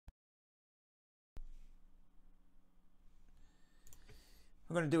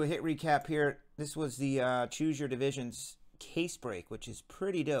We're going to do a hit recap here. This was the Choose Your Divisions case break, which is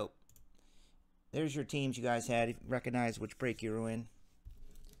pretty dope. There's your teams you guys had. Recognize which break you were in.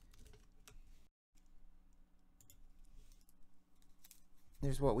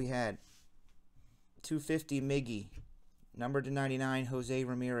 There's what we had. 250 Miggy. Number to 99, Jose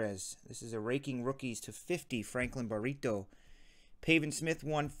Ramirez. This is a Raking Rookies to 50, Franklin Barreto. Pavin Smith,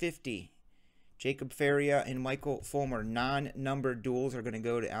 150. Jacob Faria and Michael Fulmer. Non-numbered duels are going to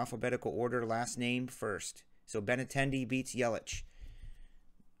go to alphabetical order, last name first. So Benintendi beats Yelich.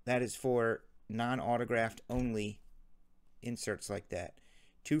 That is for non-autographed only inserts like that.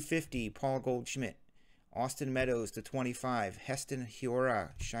 250, Paul Goldschmidt. Austin Meadows to 25. Heston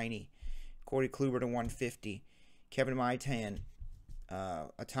Hiura, shiny. Corey Kluber to 150. Kevin Maitan,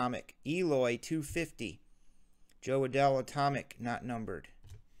 Atomic. Eloy, 250. Joe Adell, Atomic, not numbered.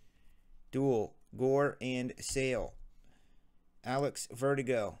 Duel, Gore and Sale. Alex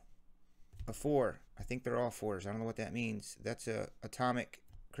Vertigo, a 4. I think they're all 4s. I don't know what that means. That's a Atomic.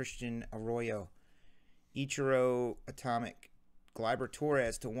 Christian Arroyo. Ichiro, Atomic. Gleyber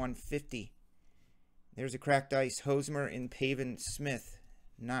Torres to 150. There's a Cracked Ice. Hosmer and Pavin Smith,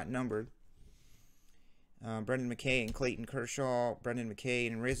 not numbered. Brendan McKay and Clayton Kershaw. Brendan McKay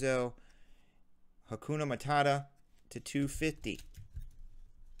and Rizzo. Hakuna Matata to 250.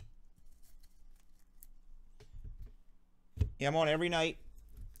 Yeah, I'm on every night.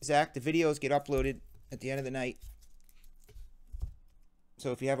 Zach, the videos get uploaded at the end of the night.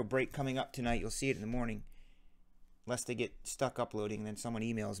 So if you have a break coming up tonight, you'll see it in the morning. Lest they get stuck uploading and then someone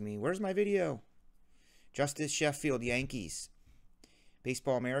emails me, "Where's my video?" Justice Sheffield, Yankees.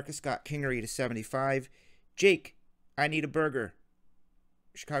 Baseball America, Scott Kingery to 75. Jake, I need a burger.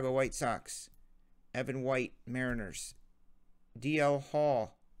 Chicago White Sox. Evan White, Mariners. DL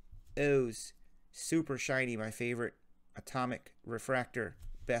Hall, O's. Super shiny, my favorite. Atomic Refractor,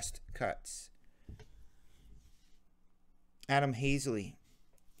 best cuts. Adam Hazley,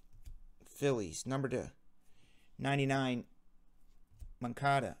 Phillies, number to 99,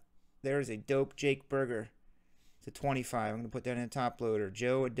 Moncada. There's a dope Jake Berger to 25. I'm going to put that in a top loader.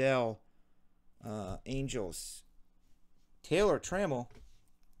 Joe Adell, Angels. Taylor Trammell,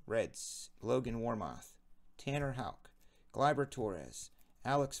 Reds. Logan Warmoth. Tanner Houck. Gleyber Torres.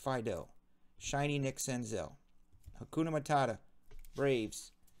 Alex Fido. Shiny Nick Senzel. Hakuna Matata,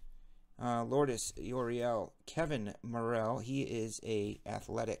 Braves. Lourdes Uriel. Kevin Morrell. He is a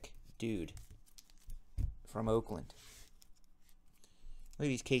athletic dude from Oakland. Look at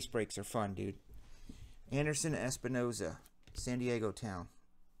these case breaks, are fun, dude. Anderson Espinoza, San Diego Town.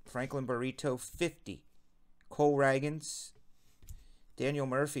 Franklin Barreto, 50. Cole Ragans. Daniel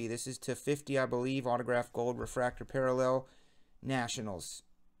Murphy, this is to 50, I believe. Autograph gold, refractor parallel. Nationals.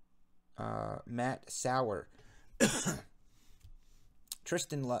 Matt Sauer.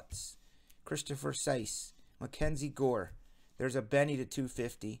 Tristan Lutz. Christopher Seiss. Mackenzie Gore. There's a Benny to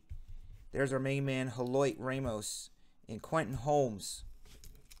 250. There's our main man, Haloit Ramos. And Quentin Holmes.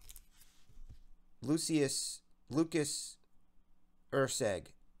 Lucas Urseg.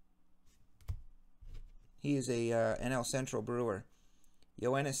 He is a NL Central Brewer.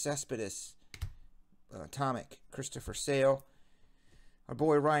 Yoenis Cespedes. Atomic. Christopher Sale. Our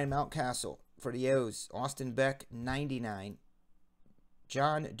boy Ryan Mountcastle for the O's. Austin Beck, 99.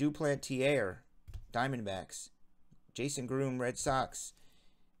 John Duplantier, Diamondbacks. Jason Groom, Red Sox.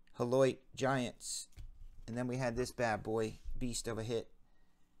 Haloit, Giants. And then we had this bad boy, beast of a hit.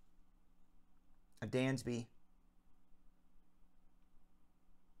 A Dansby.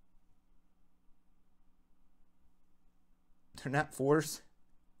 They're not 4s.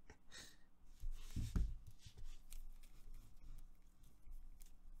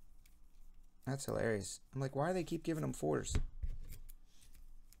 That's hilarious. I'm like, why do they keep giving them 4s?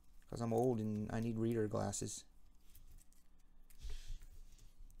 Because I'm old and I need reader glasses.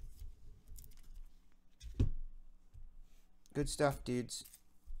 Good stuff, dudes.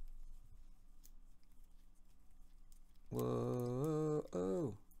 Whoa.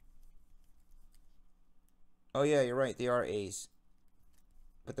 Oh. Oh, yeah, you're right. They are A's.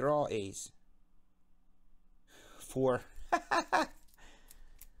 But they're all A's. 4.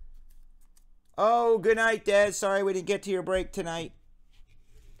 Oh, good night, Dad. Sorry we didn't get to your break tonight.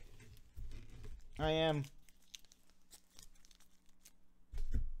 I am.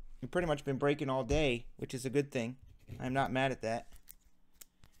 You've pretty much been breaking all day, which is a good thing. I'm not mad at that.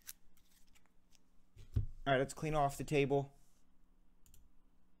 All right, let's clean off the table.